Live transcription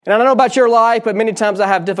And I don't know about your life, but many times I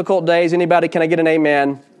have difficult days. Anybody, can I get an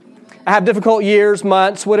amen? I have difficult years,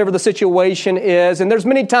 months, whatever the situation is. And there's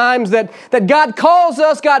many times that God calls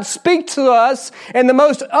us, God speaks to us in the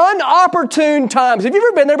most unopportune times. Have you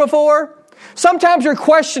ever been there before? Sometimes you're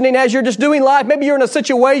questioning as you're just doing life. Maybe you're in a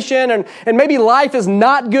situation and maybe life is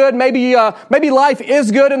not good. Maybe life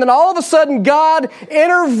is good. And then all of a sudden God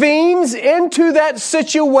intervenes into that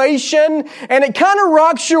situation and it kind of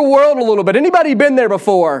rocks your world a little bit. Anybody been there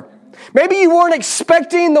before? Maybe you weren't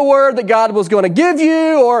expecting the word that God was going to give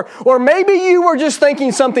you, or maybe you were just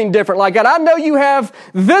thinking something different. Like, God, I know you have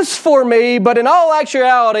this for me, but in all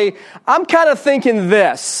actuality, I'm kind of thinking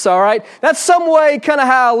this, all right? That's some way kind of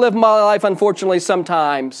how I live my life, unfortunately,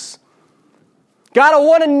 sometimes. God, I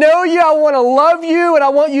want to know you, I want to love you, and I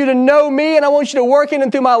want you to know me, and I want you to work in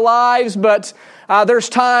and through my lives, but there's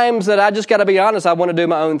times that I just got to be honest, I want to do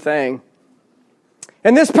my own thing.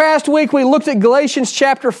 And this past week, we looked at Galatians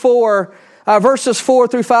chapter 4, verses 4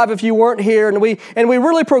 through 5, if you weren't here. And we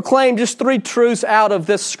really proclaimed just three truths out of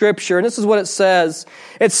this scripture. And this is what it says.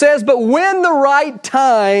 It says, "But when the right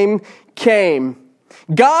time came,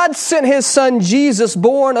 God sent His Son Jesus,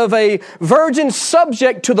 born of a virgin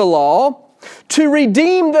subject to the law, to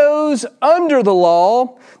redeem those under the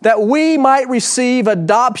law, that we might receive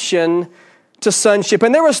adoption to sonship."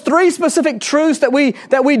 And there was three specific truths that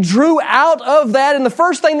we drew out of that. And the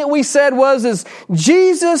first thing that we said is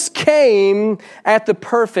Jesus came at the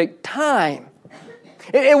perfect time.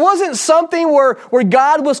 It wasn't something where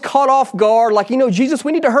God was caught off guard, like, Jesus,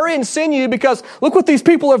 we need to hurry and send you because look what these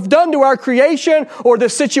people have done to our creation or the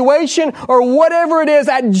situation or whatever it is.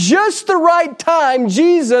 At just the right time,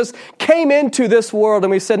 Jesus came into this world.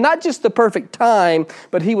 And we said not just the perfect time,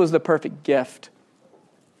 but He was the perfect gift.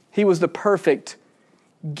 He was the perfect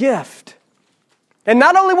gift. And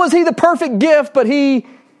not only was He the perfect gift, but He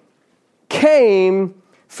came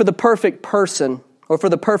for the perfect person or for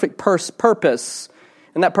the perfect purpose.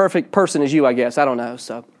 And that perfect person is you, I guess. I don't know.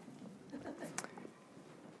 So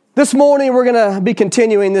this morning we're going to be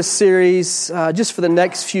continuing this series just for the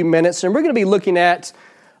next few minutes. And we're going to be looking at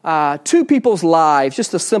two people's lives,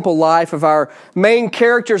 just a simple life of our main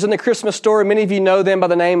characters in the Christmas story. Many of you know them by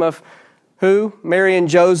the name of who? Mary and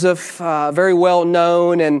Joseph, very well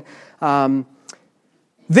known. And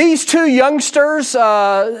these two youngsters,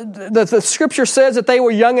 the scripture says that they were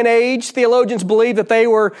young in age. Theologians believe that they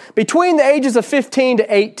were between the ages of 15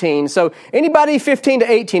 to 18. So anybody 15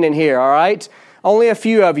 to 18 in here, all right? Only a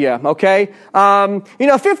few of you, okay? 15 to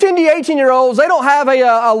 18-year-olds, they don't have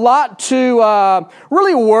a lot to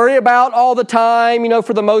really worry about all the time,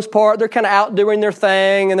 for the most part. They're kind of out doing their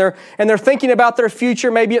thing, and they're thinking about their future.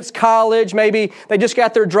 Maybe it's college. Maybe they just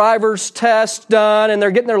got their driver's test done, and they're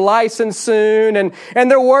getting their license soon, and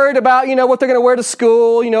they're worried about, what they're going to wear to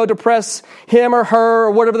school, to impress him or her or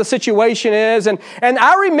whatever the situation is. And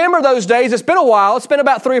I remember those days. It's been a while. It's been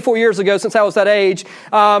about 3 or 4 years ago since I was that age.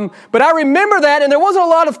 But I remember that. And there wasn't a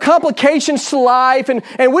lot of complications to life,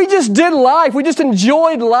 and we just did life. We just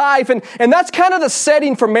enjoyed life, and that's kind of the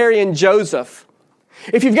setting for Mary and Joseph.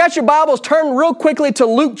 If you've got your Bibles, turn real quickly to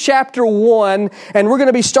Luke chapter 1, and we're going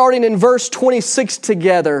to be starting in verse 26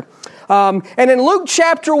 together. And in Luke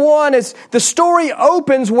chapter 1, as the story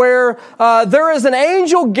opens where there is an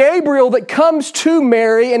angel Gabriel that comes to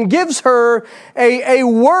Mary and gives her a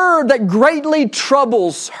word that greatly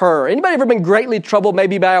troubles her. Anybody ever been greatly troubled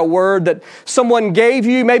maybe by a word that someone gave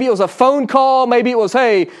you? Maybe it was a phone call. Maybe it was,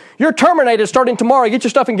 hey, you're terminated starting tomorrow. Get your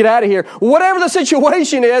stuff and get out of here. Whatever the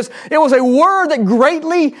situation is, it was a word that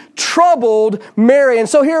greatly troubled Mary. And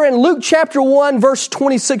so here in Luke chapter 1, verse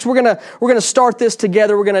 26, we're gonna start this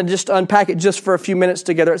together. We're gonna just unpack it just for a few minutes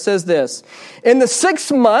together. It says this: in the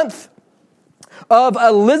 6th month of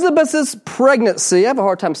Elizabeth's pregnancy, I have a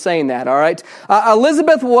hard time saying that, all right?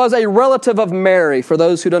 Elizabeth was a relative of Mary, for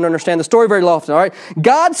those who don't understand the story very often, all right?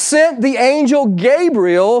 God sent the angel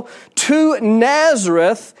Gabriel to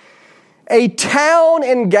Nazareth, a town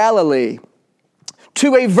in Galilee,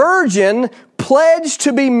 to a virgin pledged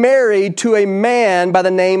to be married to a man by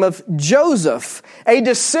the name of Joseph, a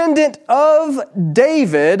descendant of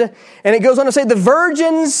David. And it goes on to say the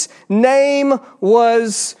virgin's name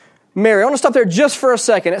was Mary. I want to stop there just for a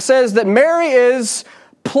second. It says that Mary is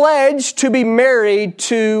pledged to be married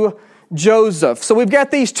to Joseph. So we've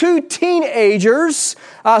got these two teenagers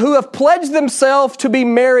who have pledged themselves to be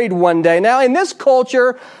married one day. Now, in this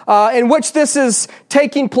culture in which this is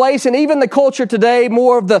taking place, and even the culture today,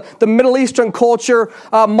 more of the Middle Eastern culture,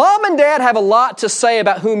 mom and dad have a lot to say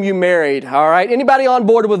about whom you married, all right? Anybody on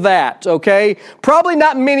board with that, okay? Probably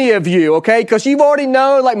not many of you, okay? Because you've already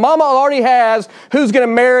known, like mama already has who's going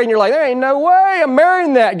to marry, and you're like, there ain't no way I'm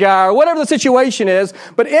marrying that guy, or whatever the situation is.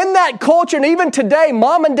 But in that culture, and even today,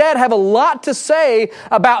 mom and dad have a lot to say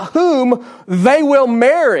about whom they will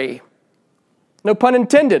marry. No pun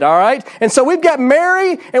intended, all right? And so we've got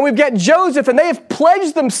Mary and we've got Joseph, and they have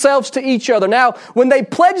pledged themselves to each other. Now, when they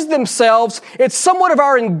pledge themselves, it's somewhat of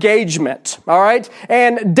our engagement, all right?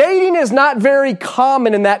 And dating is not very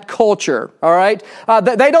common in that culture, all right?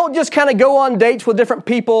 They don't just kind of go on dates with different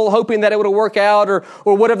people hoping that it would work out or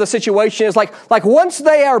whatever the situation is. Like once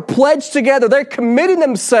they are pledged together, they're committing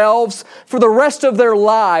themselves for the rest of their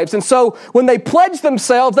lives. And so when they pledge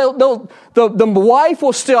themselves, the wife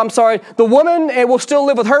will still, the woman will still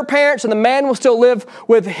live with her parents, and the man will still live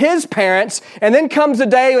with his parents. And then comes a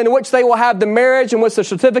day in which they will have the marriage, in which the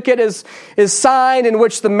certificate is signed, in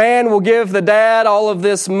which the man will give the dad all of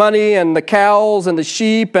this money and the cows and the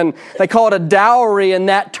sheep, and they call it a dowry in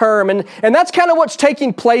that term. And that's kind of what's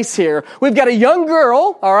taking place here. We've got a young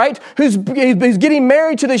girl, all right, who's getting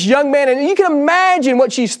married to this young man, and you can imagine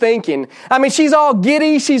what she's thinking. I mean, she's all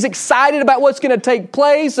giddy. She's excited about what's going to take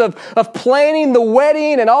place, of planning the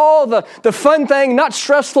wedding and all the fun thing, not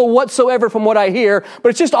stressful whatsoever from what I hear, but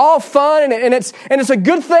it's just all fun and it's a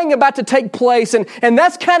good thing about to take place. And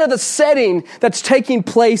that's kind of the setting that's taking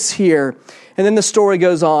place here. And then the story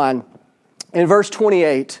goes on. In verse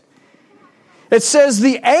 28, it says,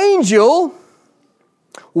 the angel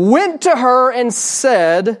went to her and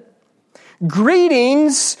said,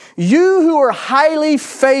 greetings, you who are highly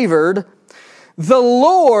favored, the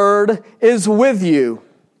Lord is with you.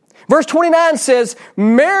 Verse 29 says,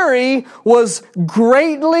 Mary was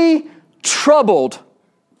greatly troubled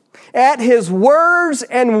at his words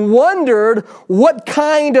and wondered what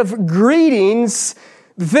kind of greetings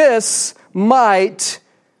this might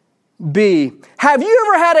be. Have you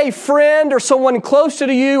ever had a friend or someone close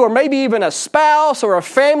to you, or maybe even a spouse or a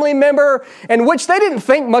family member, in which they didn't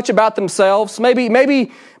think much about themselves? Maybe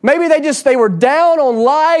they were down on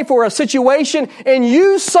life or a situation, and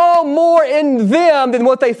you saw more in them than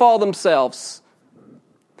what they saw themselves.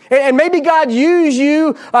 And maybe God used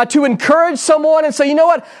you to encourage someone and say, you know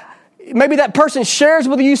what? Maybe that person shares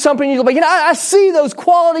with you something, and you're like, I see those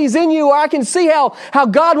qualities in you, or I can see how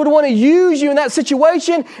God would want to use you in that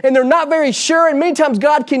situation, and they're not very sure. And many times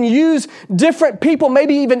God can use different people,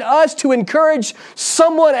 maybe even us, to encourage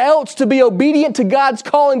someone else to be obedient to God's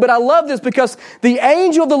calling. But I love this because the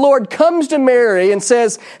angel of the Lord comes to Mary and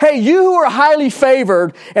says, hey, you who are highly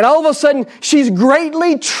favored, and all of a sudden she's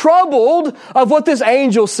greatly troubled of what this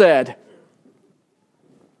angel said.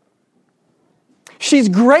 She's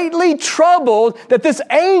greatly troubled that this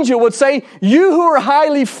angel would say, you who are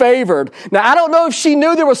highly favored. Now, I don't know if she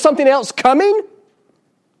knew there was something else coming,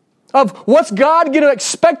 of what's God going to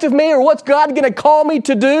expect of me, or what's God going to call me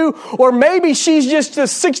to do. Or maybe she's just a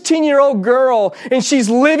 16-year-old girl and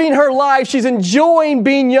she's living her life. She's enjoying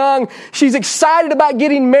being young. She's excited about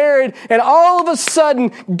getting married. And all of a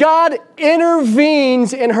sudden, God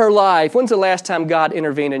intervenes in her life. When's the last time God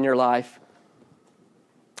intervened in your life?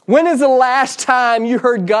 When is the last time you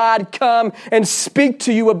heard God come and speak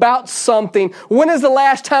to you about something? When is the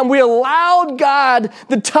last time we allowed God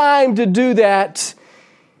the time to do that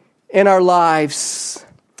in our lives?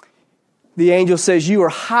 The angel says, you are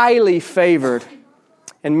highly favored.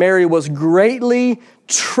 And Mary was greatly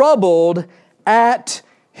troubled at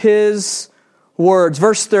his words.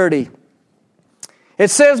 Verse 30. It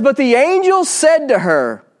says, but the angel said to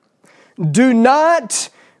her, do not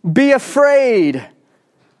be afraid,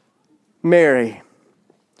 Mary.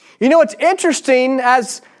 You know, it's interesting,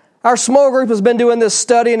 as our small group has been doing this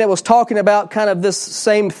study, and it was talking about kind of this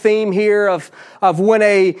same theme here of when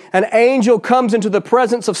an angel comes into the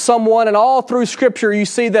presence of someone, and all through Scripture you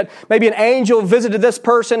see that maybe an angel visited this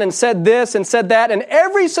person and said this and said that, and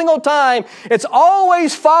every single time it's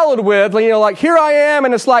always followed with, like, here I am,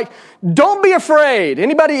 and it's like, don't be afraid.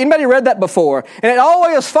 Anybody read that before? And it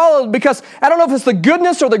always followed, because I don't know if it's the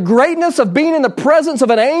goodness or the greatness of being in the presence of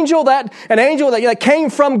an angel that came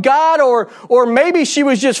from God, or maybe she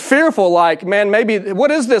was just fearful, like, man, maybe, what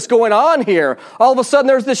is this going on here? All of a sudden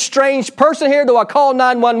there's this strange person here. Do I call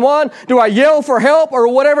 911? Do I yell for help or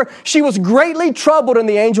whatever? She was greatly troubled, and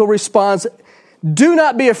the angel responds, do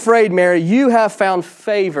not be afraid, Mary. You have found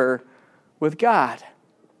favor with God.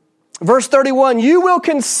 Verse 31, you will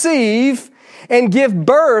conceive and give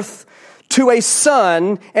birth to a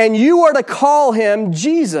son, and you are to call him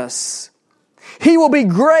Jesus. He will be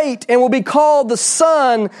great and will be called the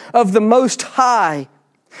Son of the Most High.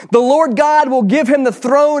 The Lord God will give him the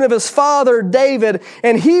throne of his father David,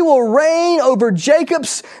 and he will reign over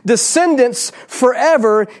Jacob's descendants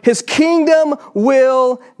forever. His kingdom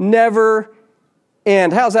will never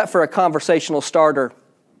end. How's that for a conversational starter?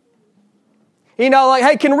 You know, like,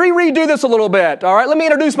 hey, can we redo this a little bit? All right, let me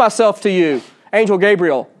introduce myself to you, Angel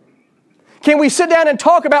Gabriel. Can we sit down and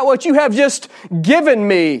talk about what you have just given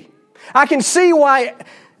me? I can see why,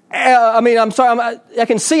 I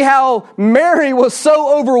can see how Mary was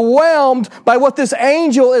so overwhelmed by what this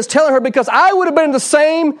angel is telling her, because I would have been in the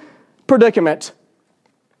same predicament.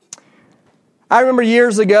 I remember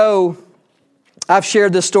years ago, I've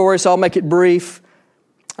shared this story, so I'll make it brief.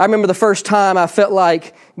 I remember the first time I felt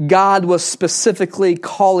like God was specifically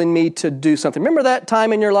calling me to do something. Remember that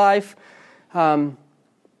time in your life?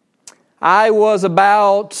 I was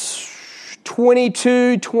about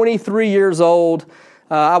 22, 23 years old.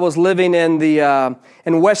 I was living in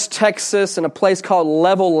West Texas in a place called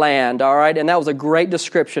Level Land, all right? And that was a great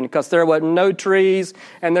description because there were no trees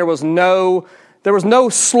and there was no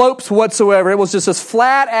slopes whatsoever. It was just as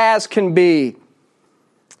flat as can be.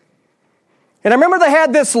 And I remember they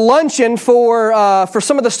had this luncheon for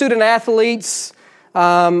some of the student athletes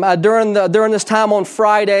during this time on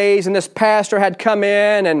Fridays, and this pastor had come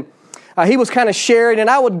in and he was kind of sharing,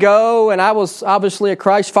 and I would go, and I was obviously a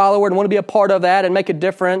Christ follower and want to be a part of that and make a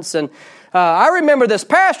difference. And I remember this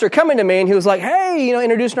pastor coming to me, and he was like, hey,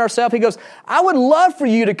 introducing ourselves. He goes, I would love for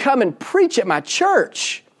you to come and preach at my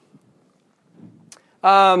church.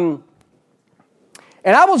 And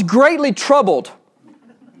I was greatly troubled.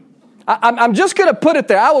 I'm just going to put it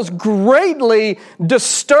there. I was greatly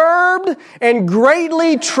disturbed and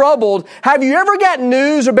greatly troubled. Have you ever got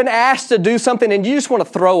news or been asked to do something and you just want to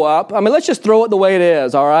throw up? Let's just throw it the way it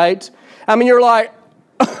is, all right? You're like,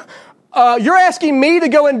 you're asking me to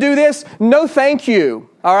go and do this? No, thank you.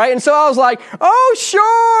 All right. And so I was like, oh,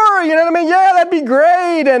 sure. You know what I mean? Yeah, that'd be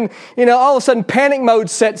great. And, all of a sudden panic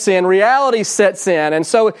mode sets in, reality sets in. And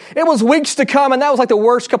so it was weeks to come. And that was like the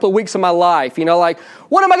worst couple of weeks of my life. Like,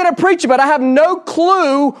 what am I going to preach about? I have no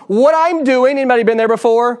clue what I'm doing. Anybody been there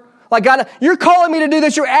before? Like, God, you're calling me to do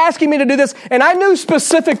this. You're asking me to do this. And I knew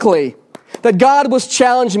specifically that God was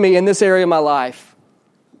challenging me in this area of my life.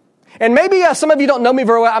 And maybe some of you don't know me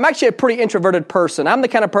very well. I'm actually a pretty introverted person. I'm the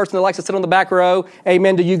kind of person that likes to sit on the back row.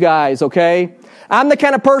 Amen to you guys, okay? I'm the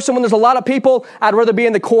kind of person when there's a lot of people, I'd rather be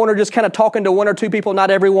in the corner just kind of talking to one or two people, not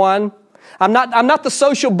everyone. I'm not the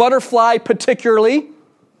social butterfly particularly.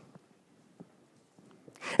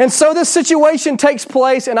 And so this situation takes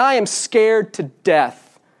place, and I am scared to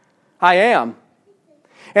death. I am.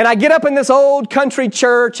 And I get up in this old country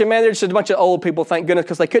church, and man, there's just a bunch of old people, thank goodness,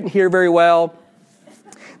 because they couldn't hear very well.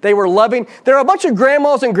 They were loving. There are a bunch of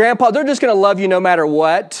grandmas and grandpas. They're just going to love you no matter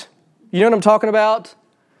what. You know what I'm talking about?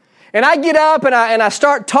 And I get up and I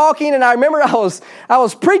start talking. And I remember I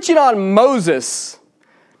was preaching on Moses.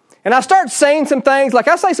 And I start saying some things. Like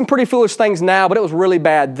I say some pretty foolish things now, but it was really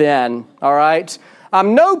bad then. All right?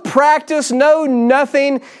 No practice, no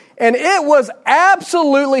nothing. And it was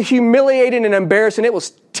absolutely humiliating and embarrassing. It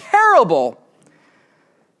was terrible.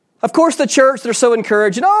 Of course, the church, they're so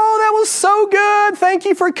encouraging. Oh, that was so good. Thank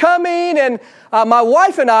you for coming. And my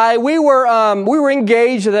wife and I, we were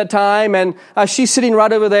engaged at that time, and she's sitting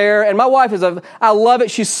right over there. And my wife I love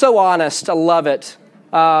it. She's so honest. I love it.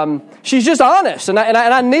 She's just honest, and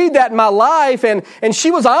I need that in my life. And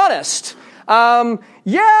she was honest. No,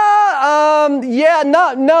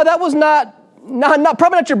 that was not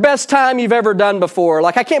probably not your best time you've ever done before.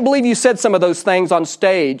 Like, I can't believe you said some of those things on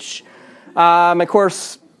stage. Of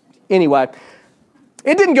course. Anyway,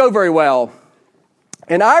 it didn't go very well.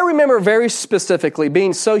 And I remember very specifically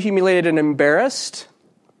being so humiliated and embarrassed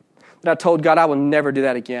that I told God I will never do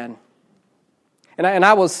that again. And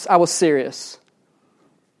I was serious.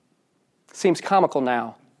 Seems comical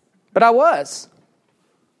now, but I was.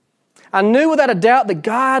 I knew without a doubt that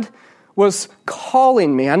God was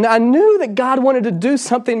calling me. I knew that God wanted to do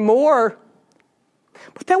something more,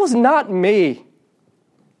 but that was not me.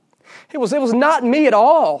 It was not me at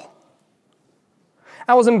all.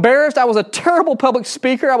 I was embarrassed. I was a terrible public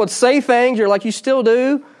speaker. I would say things. You're like, you still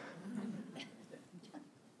do?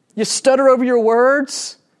 You stutter over your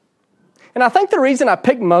words. And I think the reason I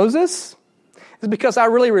picked Moses is because I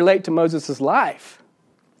really relate to Moses' life.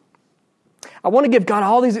 I want to give God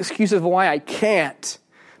all these excuses of why I can't,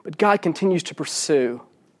 but God continues to pursue.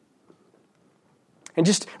 And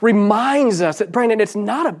just reminds us that, Brandon, it's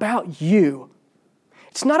not about you.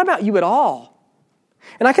 It's not about you at all.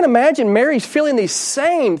 And I can imagine Mary's feeling these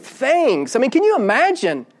same things. I mean, can you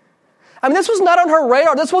imagine? I mean, this was not on her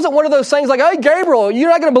radar. This wasn't one of those things like, hey, Gabriel, you're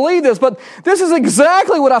not going to believe this, but this is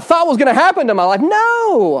exactly what I thought was going to happen to my life.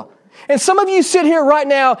 No. And some of you sit here right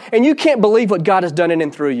now and you can't believe what God has done in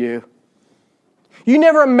and through you. You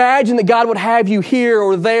never imagined that God would have you here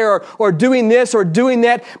or there or doing this or doing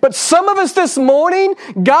that. But some of us this morning,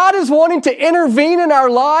 God is wanting to intervene in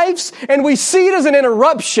our lives, and we see it as an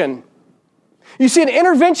interruption. You see, an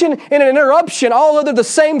intervention and an interruption, although the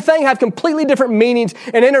same thing, have completely different meanings.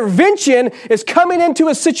 An intervention is coming into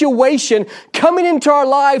a situation, coming into our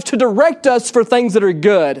lives to direct us for things that are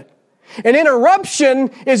good. An interruption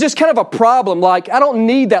is just kind of a problem, like, I don't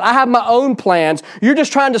need that. I have my own plans. You're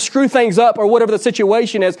just trying to screw things up or whatever the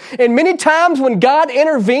situation is. And many times when God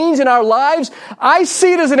intervenes in our lives, I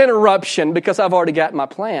see it as an interruption because I've already got my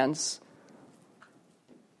plans.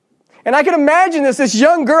 And I can imagine this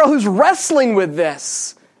young girl who's wrestling with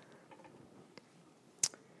this.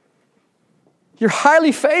 You're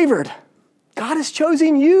highly favored. God has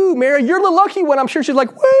chosen you, Mary. You're the lucky one. I'm sure she's like,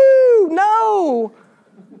 woo, no.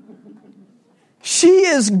 She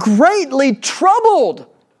is greatly troubled.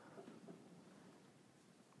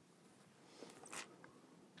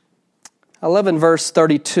 I love in verse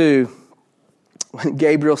 32 when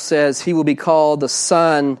Gabriel says he will be called the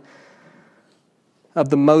Son of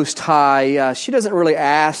the Most High. She doesn't really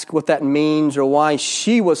ask what that means or why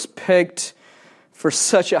she was picked for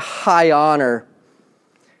such a high honor.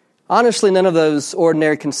 Honestly, none of those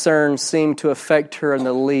ordinary concerns seem to affect her in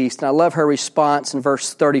the least. And I love her response in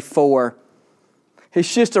verse 34.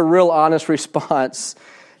 It's just a real honest response.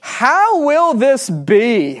 How will this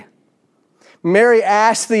be? Mary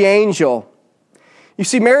asked the angel. You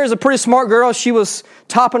see, Mary is a pretty smart girl. She was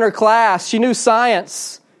top in her class. She knew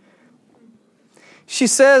science. She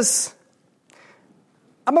says,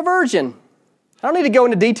 I'm a virgin. I don't need to go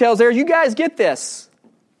into details there. You guys get this.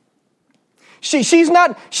 She's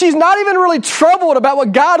not even really troubled about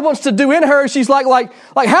what God wants to do in her. She's like,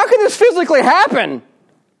 how can this physically happen?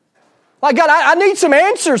 Like, God, I need some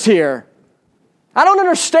answers here. I don't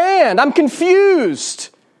understand. I'm confused.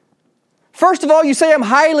 First of all, you say I'm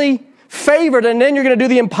highly favored, and then you're going to do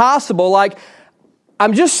the impossible. Like,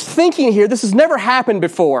 I'm just thinking here, this has never happened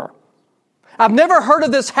before. I've never heard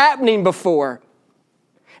of this happening before.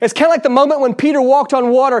 It's kind of like the moment when Peter walked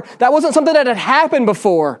on water. That wasn't something that had happened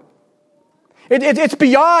before. It's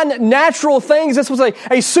beyond natural things. This was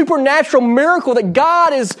a supernatural miracle that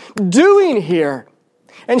God is doing here.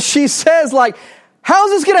 And she says, like,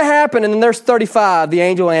 how's this going to happen? And then there's 35. The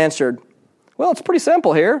angel answered, well, it's pretty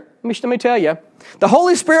simple here. Let me tell you. The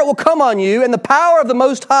Holy Spirit will come on you, and the power of the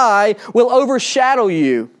Most High will overshadow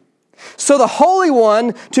you. So the Holy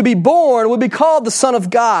One to be born will be called the Son of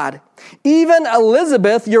God. Even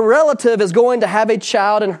Elizabeth, your relative, is going to have a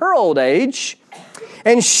child in her old age.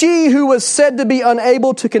 And she who was said to be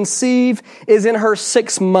unable to conceive is in her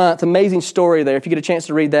 6th month. Amazing story there, if you get a chance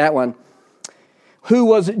to read that one. Who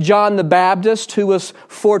was John the Baptist, who was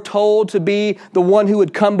foretold to be the one who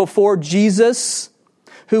would come before Jesus,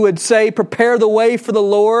 who would say, prepare the way for the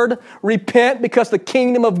Lord, repent because the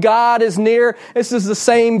kingdom of God is near. This is the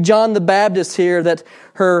same John the Baptist here that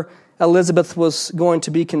her Elizabeth was going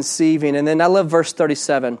to be conceiving. And then I love verse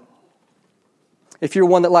 37. If you're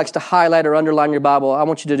one that likes to highlight or underline your Bible, I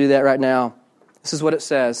want you to do that right now. This is what it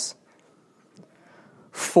says.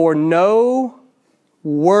 For no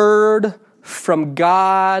word from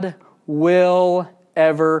God will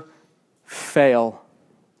ever fail.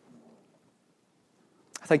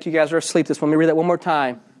 I think you guys are asleep this one. Let me read that one more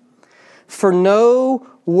time. For no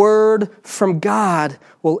word from God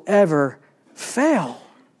will ever fail.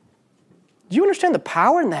 Do you understand the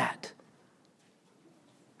power in that?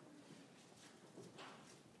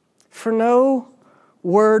 For no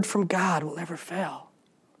word from God will ever fail.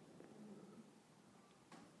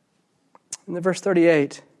 In the verse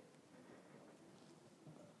 38,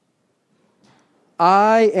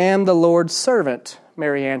 I am the Lord's servant,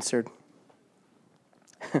 Mary answered.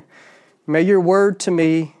 May your word to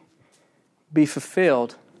me be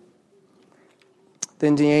fulfilled.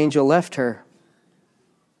 Then the angel left her.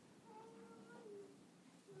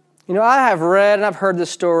 You know, I have read and I've heard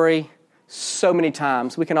this story so many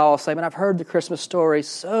times. We can all say, but I've heard the Christmas story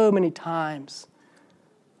so many times.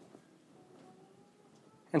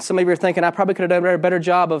 And some of you are thinking, I probably could have done a better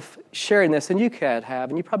job of sharing this than you could have,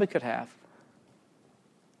 and you probably could have.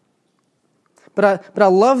 But I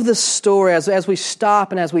love this story as we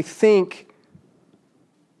stop and as we think.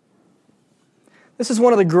 This is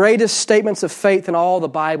one of the greatest statements of faith in all the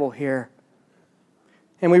Bible here.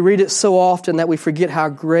 And we read it so often that we forget how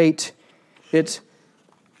great it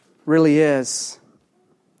really is.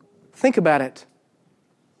 Think about it.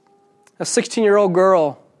 A 16-year-old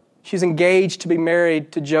girl, she's engaged to be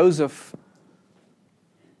married to Joseph,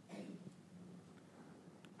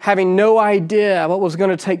 having no idea what was going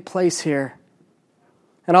to take place here.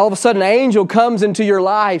 And all of a sudden, an angel comes into your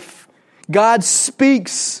life. God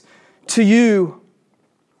speaks to you.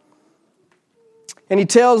 And He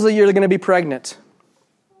tells you you're going to be pregnant.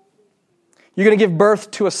 You're going to give birth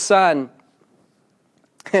to a son.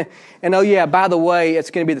 And oh yeah, by the way, it's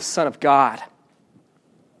going to be the Son of God.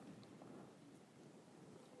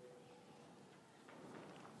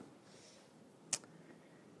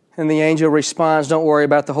 And the angel responds, don't worry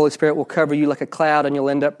about it. The Holy Spirit will cover you like a cloud and you'll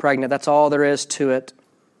end up pregnant. That's all there is to it.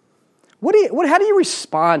 How do you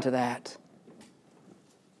respond to that?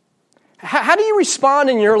 How do you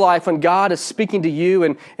respond in your life when God is speaking to you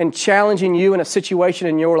and challenging you in a situation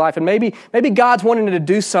in your life? And maybe God's wanting to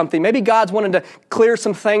do something. Maybe God's wanting to clear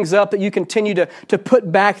some things up that you continue to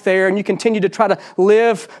put back there and you continue to try to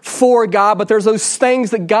live for God. But there's those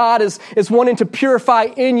things that God is wanting to purify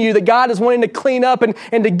in you, that God is wanting to clean up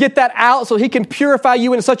and to get that out so He can purify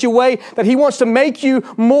you in such a way that He wants to make you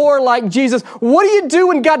more like Jesus. What do you do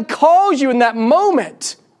when God calls you in that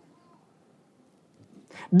moment?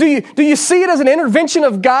 Do you see it as an intervention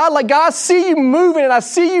of God? Like, God, I see you moving and I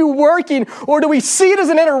see you working. Or do we see it as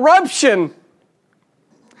an interruption?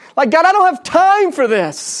 Like, God, I don't have time for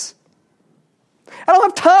this. I don't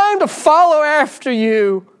have time to follow after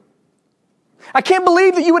you. I can't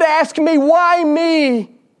believe that you would ask me, why me?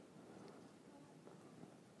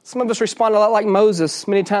 Some of us respond a lot like Moses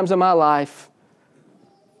many times in my life.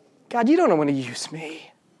 God, you don't want to use me.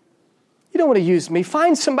 You don't want to use me.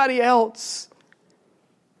 Find somebody else.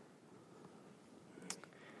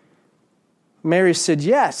 Mary said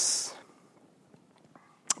yes.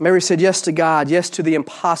 Mary said yes to God, yes to the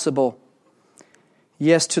impossible,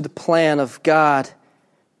 yes to the plan of God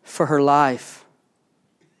for her life.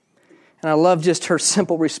 And I love just her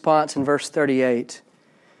simple response in verse 38.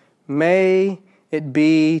 May it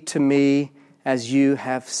be to me as you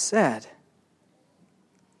have said.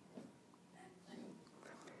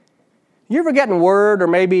 You ever gotten word, or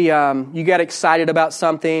maybe you got excited about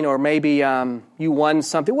something, or maybe you won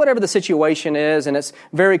something, whatever the situation is, and it's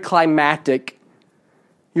very climactic.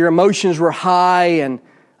 Your emotions were high, and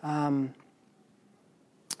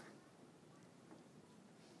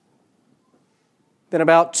then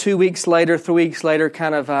about 2 weeks later, 3 weeks later,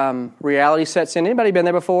 kind of reality sets in. Anybody been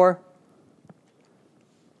there before?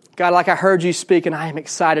 God, like I heard you speak, and I am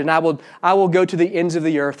excited, and I will go to the ends of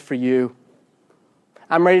the earth for you.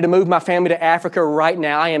 I'm ready to move my family to Africa right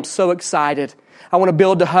now. I am so excited. I want to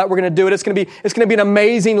build a hut. We're going to do it. It's going to be an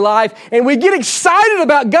amazing life. And we get excited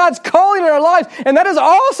about God's calling in our lives. And that is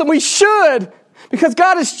awesome. We should. Because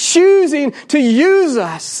God is choosing to use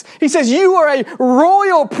us. He says, you are a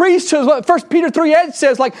royal priesthood. What 1 Peter 3:8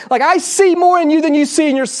 says, like I see more in you than you see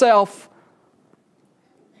in yourself.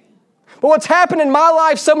 But what's happened in my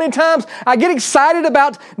life so many times, I get excited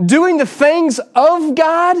about doing the things of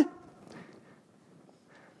God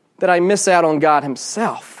that I miss out on God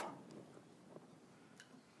Himself.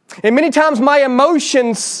 And many times my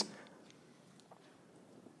emotions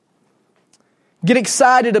get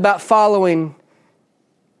excited about following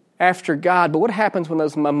after God. But what happens when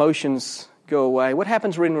those emotions go away? What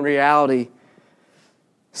happens when reality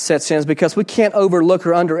sets in? Is because we can't overlook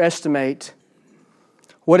or underestimate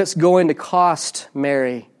what it's going to cost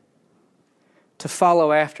Mary to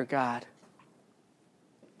follow after God.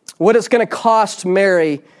 What it's going to cost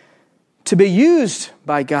Mary to be used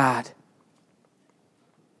by God.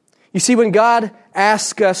 You see, when God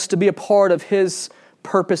asks us to be a part of His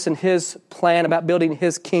purpose and His plan about building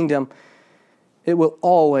His kingdom, it will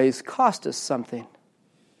always cost us something.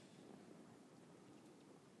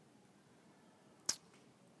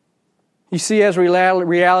 You see, as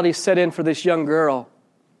reality set in for this young girl,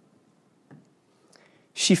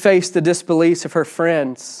 she faced the disbeliefs of her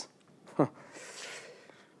friends.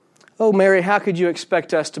 Oh, Mary, how could you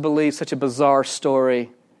expect us to believe such a bizarre story?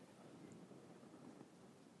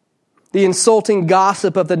 The insulting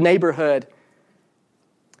gossip of the neighborhood.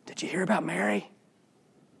 Did you hear about Mary?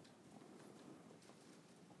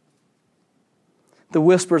 The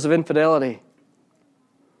whispers of infidelity.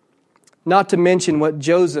 Not to mention what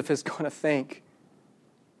Joseph is going to think.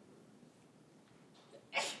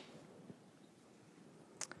 You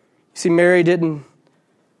see, Mary didn't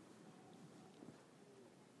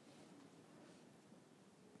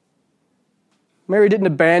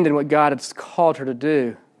abandon what God had called her to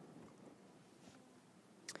do.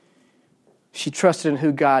 She trusted in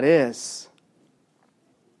who God is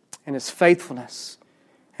and His faithfulness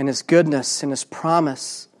and His goodness and His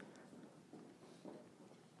promise.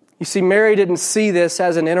 You see, Mary didn't see this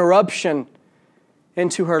as an interruption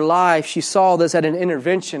into her life. She saw this as an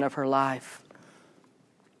intervention of her life.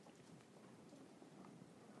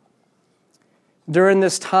 During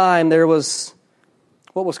this time, there was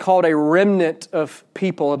what was called a remnant of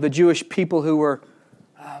people, of the Jewish people who were,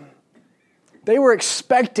 they were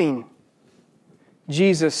expecting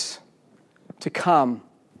Jesus to come.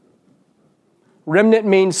 Remnant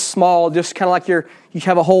means small, just kind of like you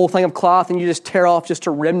have a whole thing of cloth and you just tear off just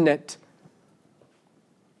a remnant.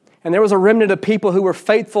 And there was a remnant of people who were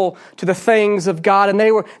faithful to the things of God, and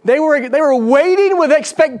they were waiting with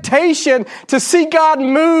expectation to see God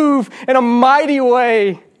move in a mighty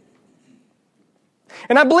way.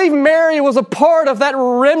 And I believe Mary was a part of that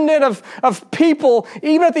remnant of people,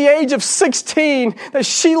 even at the age of 16, that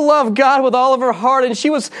she loved God with all of her heart, and she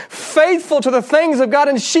was faithful to the things of God,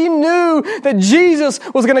 and she knew that Jesus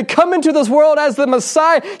was going to come into this world as the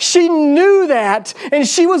Messiah. She knew that, and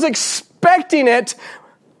she was expecting it,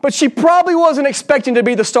 but she probably wasn't expecting to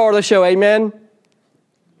be the star of the show, amen?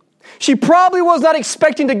 She probably was not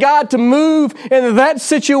expecting God to move in that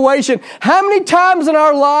situation. How many times in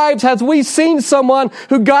our lives has we seen someone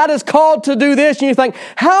who God has called to do this, and you think,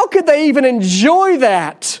 how could they even enjoy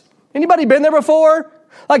that? Anybody been there before?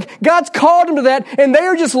 Like, God's called them to that, and they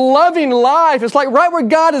are just loving life. It's like right where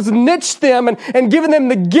God has niched them and given them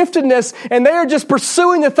the giftedness, and they are just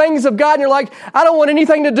pursuing the things of God, and you're like, I don't want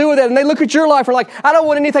anything to do with that. And they look at your life and are like, I don't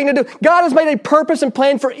want anything to do. God has made a purpose and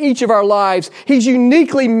plan for each of our lives. He's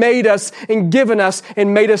uniquely made us and given us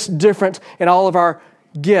and made us different, and all of our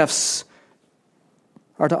gifts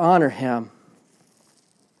are to honor Him.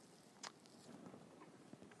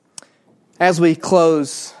 As we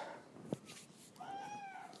close,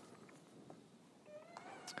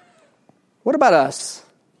 what about us?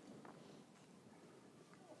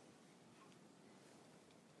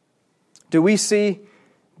 Do we see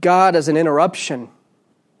God as an interruption?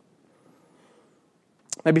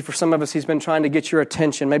 Maybe for some of us, He's been trying to get your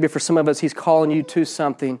attention. Maybe for some of us, He's calling you to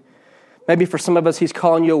something. Maybe for some of us, He's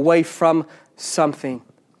calling you away from something.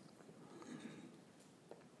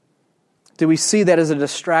 Do we see that as a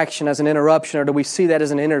distraction, as an interruption, or do we see that as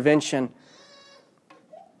an intervention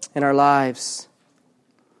in our lives?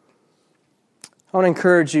 I want to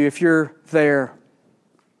encourage you, if you're there,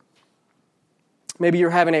 maybe you're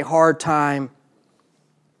having a hard time,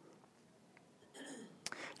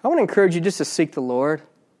 I want to encourage you just to seek the Lord,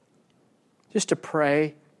 just to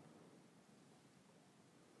pray,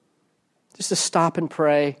 just to stop and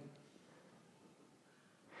pray,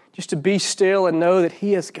 just to be still and know that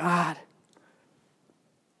He is God,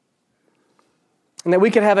 and that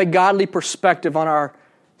we can have a godly perspective on our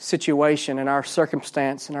situation and our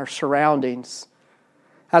circumstance and our surroundings.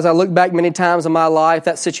 As I look back many times in my life,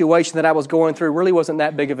 that situation that I was going through really wasn't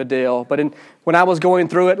that big of a deal. But when I was going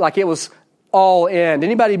through it, like it was all in.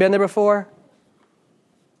 Anybody been there before?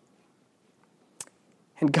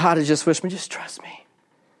 And God has just wished me, just trust me.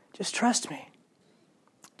 Just trust me.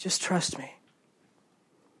 Just trust me.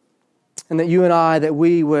 And that you and I, that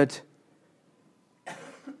we would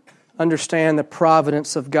understand the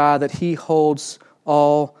providence of God, that He holds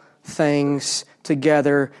all things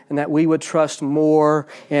together, and that we would trust more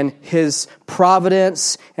in His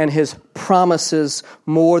providence and His promises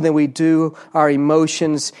more than we do our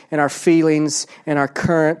emotions and our feelings and our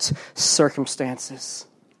current circumstances.